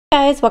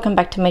Guys, welcome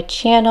back to my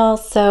channel.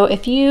 So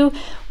if you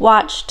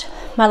watched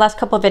my last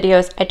couple of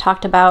videos, I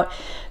talked about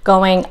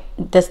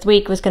this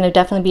week was going to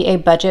definitely be a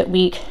budget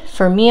week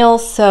for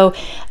meals. So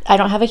I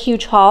don't have a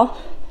huge haul,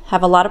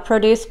 have a lot of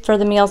produce for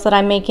the meals that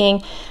I'm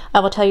making. I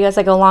will tell you as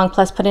I go along,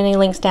 plus put any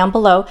links down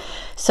below.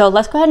 So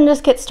let's go ahead and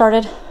just get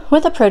started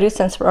with the produce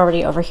since we're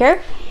already over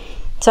here.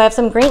 So I have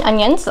some green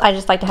onions. I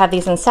just like to have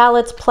these in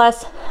salads.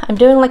 Plus I'm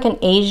doing like an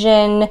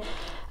Asian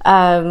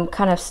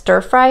kind of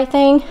stir fry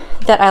thing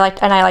that I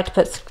like, and I like to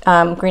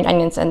put green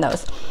onions in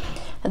those.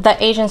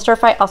 The Asian stir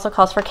fry also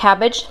calls for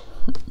cabbage.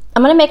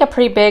 I'm gonna make a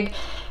pretty big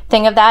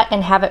thing of that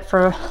and have it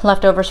for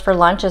leftovers for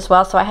lunch as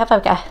well. So I have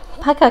like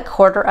a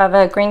quarter of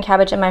a green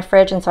cabbage in my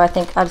fridge, and so I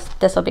think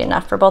this will be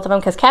enough for both of them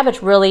because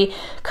cabbage really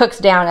cooks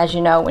down, as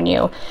you know, when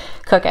you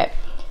cook it.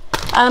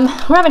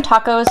 We're having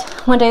tacos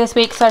one day this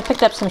week, so I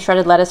picked up some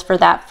shredded lettuce for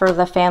that for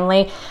the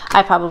family.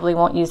 I probably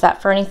won't use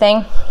that for anything.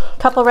 A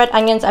couple red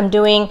onions. I'm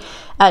doing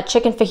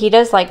chicken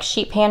fajitas, like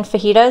sheet pan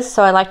fajitas,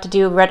 so I like to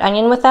do red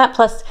onion with that.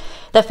 Plus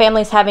the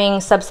family's having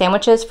sub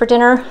sandwiches for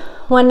dinner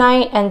one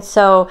night, and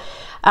so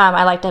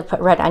I like to put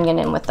red onion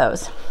in with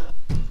those.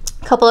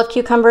 A couple of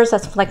cucumbers,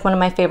 that's like one of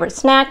my favorite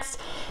snacks.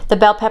 The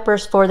bell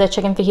peppers for the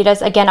chicken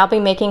fajitas. Again, I'll be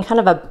making kind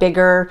of a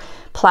bigger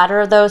platter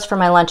of those for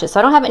my lunches. So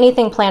I don't have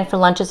anything planned for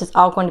lunches. It's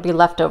all going to be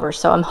leftovers.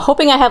 So I'm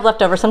hoping I have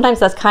leftovers. Sometimes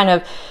that's kind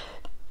of,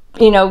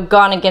 you know,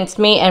 gone against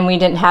me and we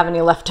didn't have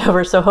any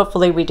leftovers. So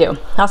hopefully we do.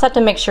 I also have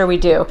to make sure we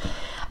do.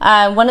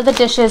 One of the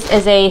dishes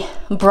is a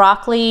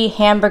broccoli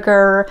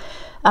hamburger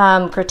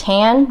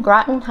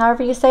gratin,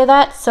 however you say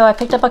that. So I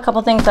picked up a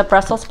couple things of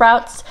Brussels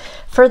sprouts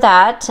for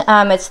that.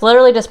 It's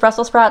literally just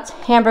Brussels sprouts,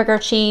 hamburger,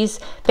 cheese,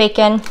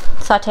 bacon,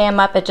 saute them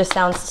up. It just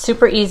sounds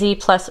super easy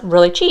plus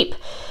really cheap.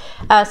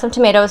 Some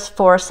tomatoes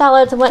for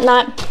salads and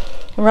whatnot.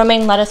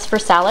 Romaine lettuce for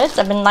salads.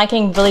 I've been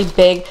liking really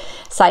big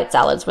side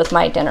salads with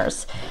my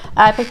dinners.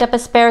 I picked up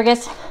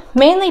asparagus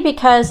mainly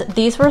because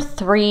these were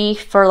 3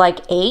 for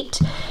like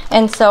 $8,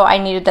 and so I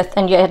needed this,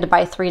 and you had to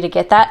buy 3 to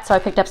get that. So I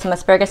picked up some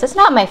asparagus. It's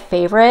not my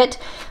favorite,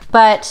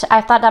 but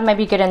I thought that might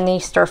be good in the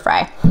stir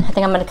fry. I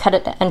think I'm going to cut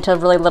it into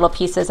really little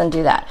pieces and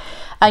do that.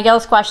 Yellow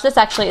squash. This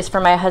actually is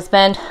for my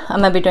husband. I'm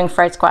going to be doing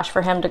fried squash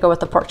for him to go with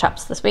the pork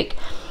chops this week.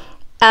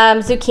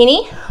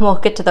 Zucchini, we'll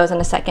get to those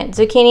in a second.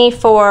 Zucchini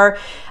for,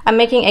 I'm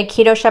making a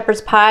keto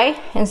shepherd's pie,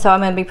 and so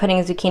I'm going to be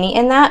putting zucchini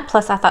in that.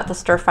 Plus I thought the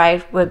stir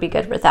fry would be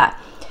good with that.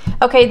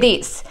 Okay,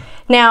 these.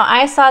 Now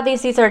I saw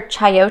these are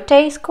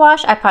chayote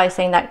squash. I'm probably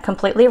saying that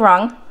completely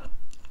wrong.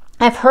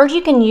 I've heard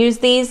you can use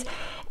these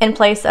in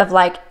place of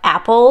like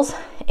apples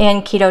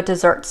and keto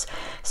desserts.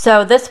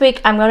 So this week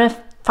I'm going to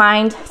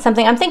find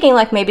something. I'm thinking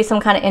like maybe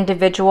some kind of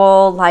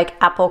individual like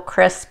apple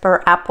crisp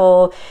or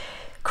apple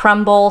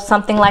crumble,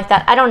 something like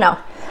that. I don't know.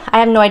 I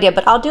have no idea,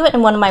 but I'll do it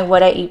in one of my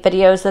What I Eat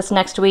videos this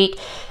next week,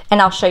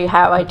 and I'll show you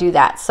how I do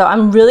that. So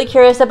I'm really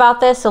curious about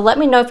this. So let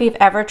me know if you've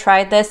ever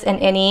tried this in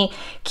any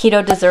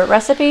keto dessert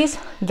recipes.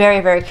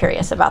 Very, very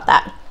curious about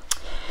that.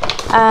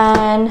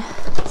 And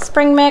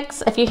spring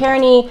mix. If you hear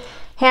any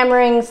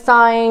hammering,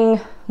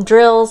 sawing,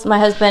 drills, my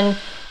husband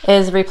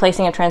is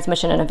replacing a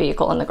transmission in a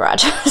vehicle in the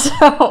garage.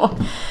 So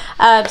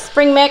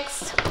spring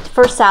mix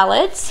for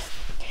salads.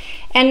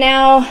 And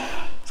now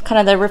it's kind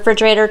of the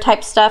refrigerator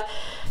type stuff.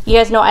 You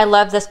guys know I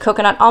love this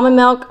coconut almond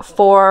milk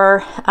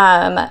for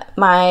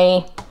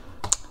my,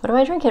 what do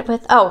I drink it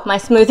with? Oh, my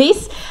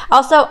smoothies.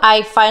 Also,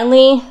 I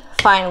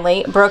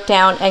finally broke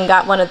down and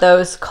got one of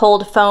those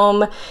cold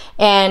foam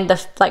and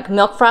the like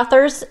milk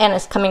frothers, and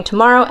it's coming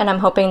tomorrow, and I'm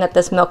hoping that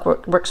this milk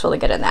works really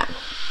good in that.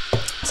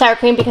 Sour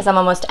cream because I'm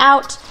almost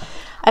out.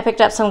 I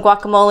picked up some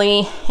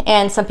guacamole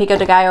and some pico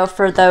de gallo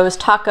for those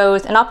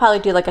tacos, and I'll probably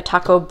do like a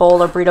taco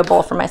bowl or burrito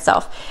bowl for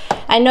myself.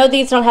 I know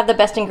these don't have the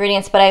best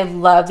ingredients, but I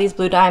love these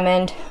Blue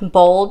Diamond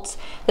bowls.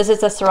 This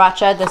is a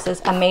sriracha. This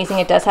is amazing.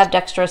 It does have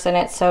dextrose in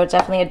it, so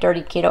definitely a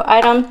dirty keto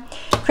item.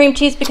 Cream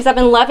cheese because I've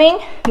been loving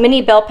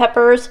mini bell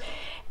peppers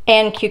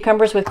and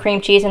cucumbers with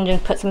cream cheese, and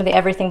just put some of the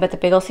everything but the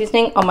bagel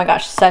seasoning. Oh my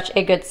gosh, such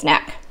a good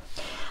snack.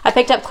 I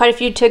picked up quite a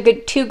few two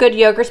good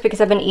yogurts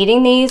because I've been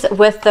eating these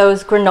with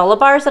those granola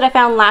bars that I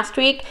found last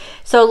week.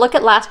 So look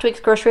at last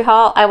week's grocery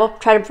haul. I will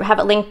try to have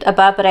it linked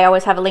above, but I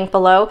always have a link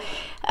below.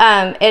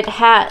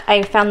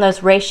 I found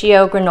those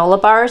ratio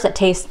granola bars that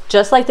taste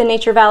just like the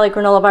Nature Valley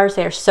granola bars.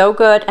 They are so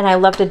good, and I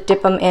love to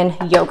dip them in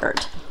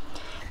yogurt.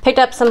 Picked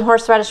up some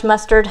horseradish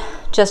mustard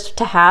just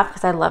to have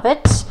because I love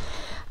it.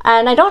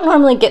 And I don't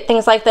normally get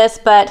things like this,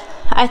 but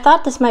I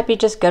thought this might be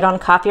just good on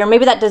coffee, or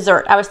maybe that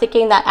dessert. I was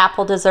thinking that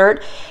apple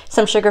dessert,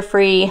 some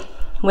sugar-free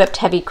whipped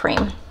heavy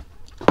cream.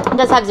 It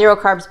does have 0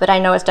 carbs, but I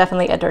know it's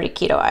definitely a dirty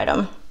keto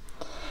item.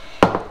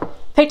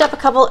 Picked up a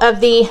couple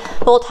of the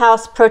Bolt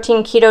House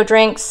protein keto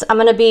drinks. I'm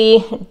gonna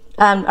be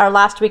our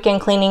last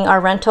weekend cleaning our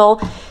rental,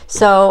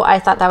 so I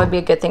thought that would be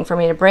a good thing for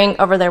me to bring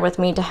over there with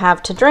me to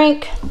have to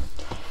drink.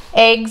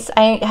 Eggs.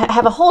 I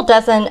have a whole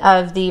dozen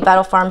of the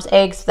Vital Farms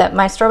eggs that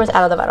my store was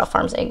out of the Vital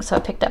Farms eggs, so I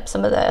picked up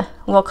some of the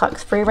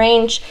Wilcox free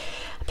range.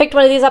 Picked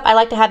one of these up. I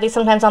like to have these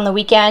sometimes on the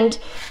weekend.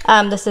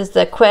 This is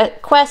the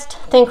Quest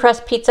thin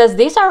crust pizzas.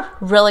 These are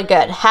really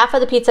good. Half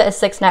of the pizza is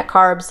 6 net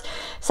carbs.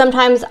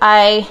 Sometimes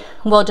I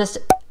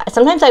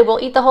will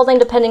eat the whole thing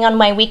depending on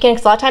my weekend,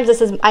 because a lot of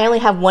times I only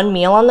have one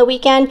meal on the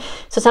weekend,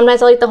 so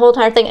sometimes I'll eat the whole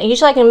entire thing.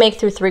 Usually I can make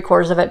through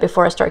 3/4 of it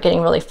before I start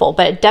getting really full,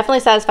 but it definitely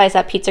satisfies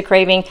that pizza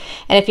craving.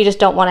 And if you just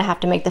don't want to have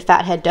to make the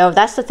fathead dough,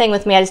 that's the thing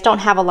with me, I just don't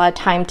have a lot of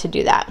time to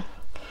do that.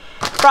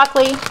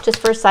 Broccoli, just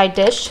for a side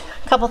dish.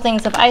 A couple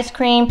things of ice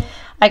cream.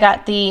 I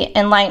got the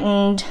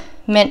Enlightened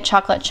Mint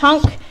Chocolate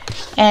Chunk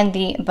and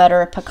the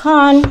Butter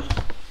Pecan.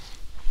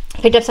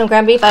 Picked up some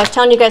ground beef. I was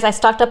telling you guys I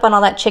stocked up on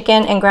all that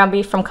chicken and ground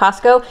beef from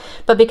Costco,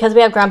 but because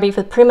we have ground beef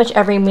with pretty much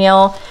every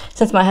meal,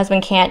 since my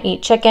husband can't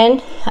eat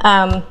chicken,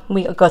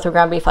 we go through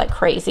ground beef like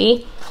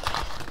crazy.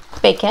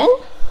 Bacon.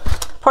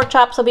 Pork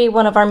chops will be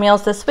one of our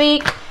meals this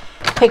week.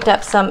 Picked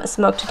up some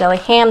smoked deli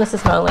ham. This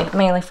is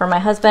mainly for my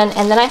husband.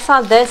 And then I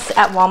saw this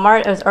at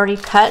Walmart. It was already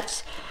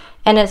cut,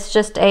 and it's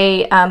just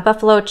a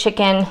buffalo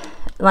chicken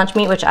lunch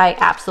meat, which I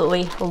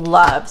absolutely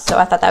love. So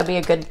I thought that would be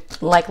a good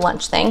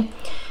lunch thing.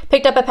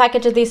 Picked up a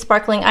package of these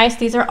sparkling ice.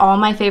 These are all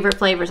my favorite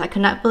flavors. I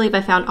could not believe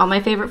I found all my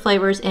favorite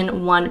flavors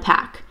in one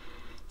pack.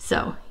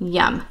 So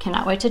yum,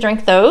 cannot wait to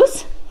drink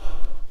those.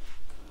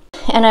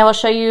 And I will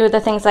show you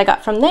the things I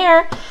got from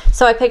there.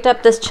 So I picked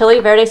up this chili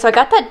verde. So I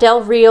got that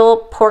Del Real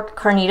pork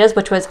carnitas,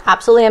 which was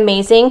absolutely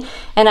amazing.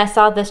 And I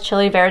saw this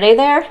chili verde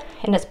there,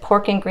 and it's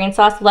pork and green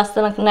sauce, less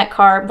than 1 net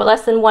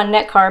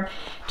carb.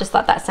 Just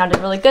thought that sounded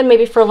really good,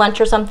 maybe for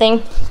lunch or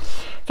something.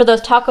 For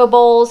those taco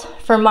bowls,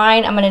 for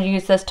mine, I'm going to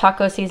use this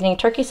taco seasoning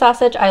turkey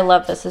sausage. I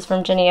love this. This is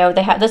from Jennie-O.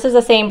 This is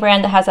the same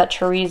brand that has that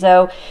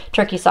chorizo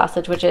turkey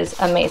sausage, which is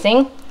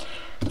amazing.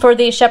 For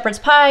the shepherd's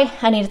pie,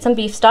 I needed some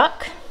beef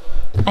stock.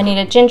 I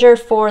needed ginger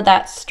for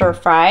that stir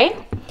fry.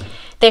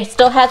 They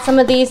still had some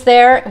of these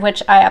there,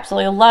 which I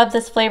absolutely love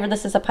this flavor.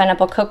 This is a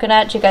pineapple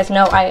coconut. You guys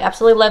know I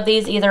absolutely love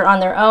these either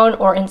on their own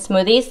or in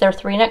smoothies. They're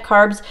 3 net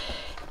carbs.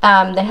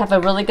 They have a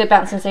really good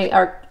balance since they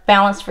are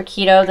balanced for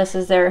keto. This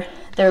is their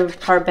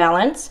carb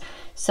balance.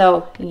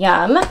 So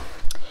yum.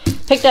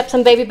 Picked up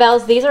some Baby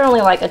Bells. These are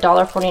only like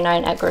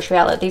 $1.49 at Grocery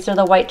Outlet. These are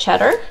the white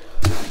cheddar.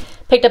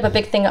 Picked up a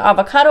big thing of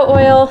avocado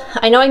oil.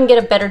 I know I can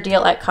get a better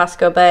deal at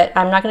Costco, but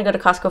I'm not going to go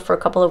to Costco for a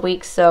couple of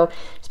weeks, so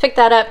just picked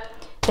that up.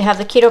 They have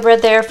the keto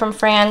bread there from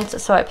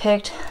Fran's, so I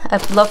picked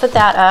a loaf of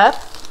that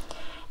up.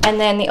 And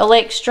then the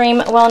Olay Extreme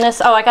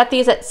Wellness. Oh, I got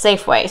these at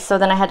Safeway, so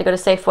then I had to go to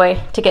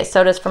Safeway to get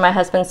sodas for my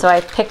husband, so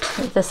I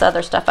picked this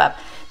other stuff up.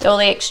 The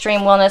Olay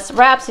Extreme Wellness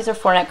Wraps. These are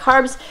 4 net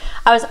carbs.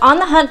 I was on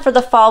the hunt for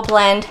the fall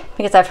blend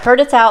because I've heard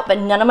it's out, but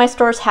none of my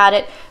stores had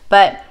it.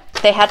 But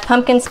they had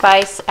pumpkin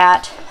spice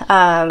at,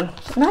 I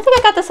think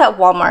I got this at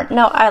Walmart.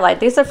 No, I lied.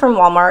 These are from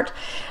Walmart.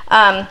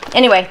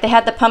 Anyway, they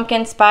had the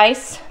pumpkin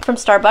spice from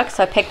Starbucks,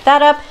 so I picked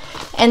that up.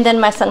 And then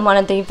my son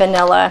wanted the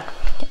vanilla,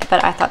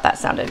 but I thought that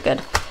sounded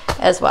good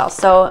as well.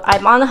 So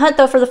I'm on the hunt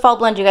though for the fall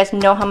blend. You guys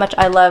know how much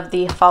I love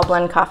the fall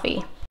blend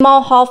coffee.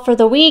 Small haul for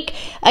the week.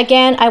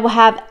 Again, I will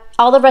have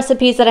all the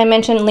recipes that I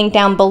mentioned linked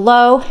down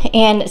below,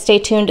 and stay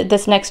tuned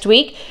this next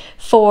week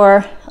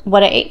for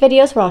what I ate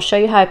videos where I'll show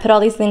you how I put all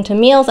these into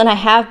meals. And I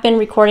have been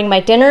recording my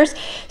dinners,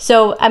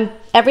 so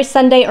every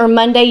Sunday or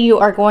Monday you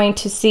are going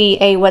to see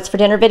a what's for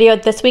dinner video.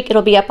 This week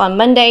it'll be up on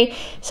Monday,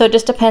 so it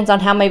just depends on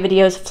how my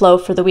videos flow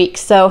for the week.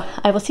 So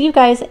I will see you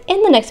guys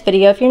in the next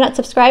video. If you're not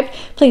subscribed,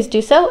 please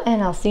do so,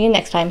 and I'll see you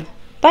next time.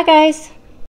 Bye guys.